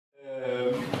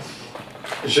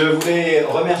Je voulais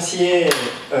remercier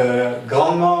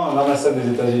grandement l'ambassade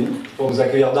des États-Unis pour nous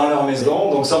accueillir dans leur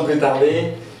maison. Donc sans plus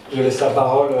tarder, je laisse la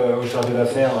parole au chargé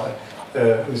d'affaires,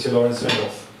 M. Lawrence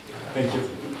Randolph. Thank you.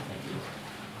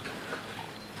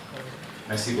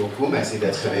 Merci beaucoup, merci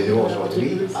d'être venu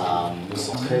aujourd'hui. Nous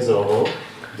sommes très heureux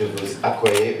de vous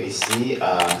accueillir ici.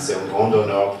 C'est un grand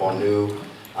honneur pour nous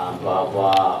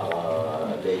d'avoir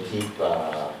l'équipe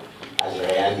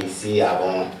algérienne ici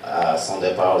avant son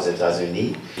départ aux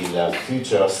États-Unis. Les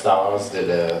futures stars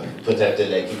peut-être de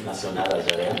l'équipe nationale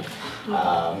algérienne.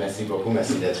 Merci beaucoup,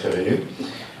 merci d'être venu.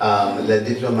 La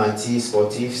diplomatie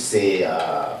sportive, c'est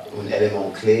un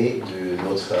élément clé de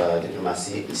notre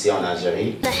diplomatie ici en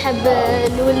Algérie. نحب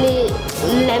نولي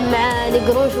نلعب مع لي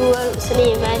غرون جوار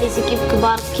ونلعب مع لي زيكيب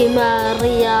كبار كيما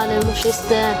الريال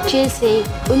مانشستر تشيلسي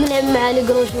ونلعب مع لي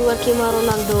غرون جوار كيما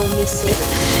رونالدو وميسي.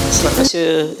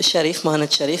 Monsieur Sharif,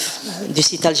 Mohamed Sharif, du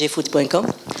site algerfoot.com.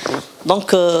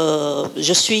 Donc,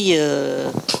 je suis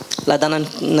la Danone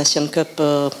Nation Cup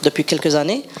depuis quelques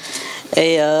années.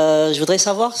 Et je voudrais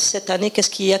savoir, cette année, qu'est-ce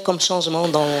qu'il y a comme changement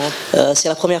c'est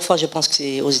la première fois, je pense, que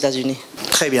c'est aux États-Unis.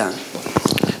 Très bien.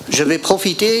 Je vais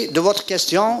profiter de votre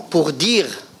question pour dire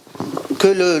que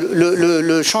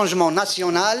le changement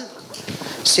national,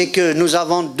 c'est que nous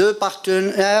avons deux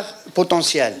partenaires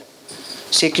potentiels.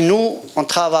 C'est que nous, on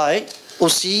travaille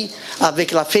aussi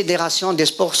avec la Fédération des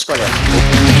sports scolaires.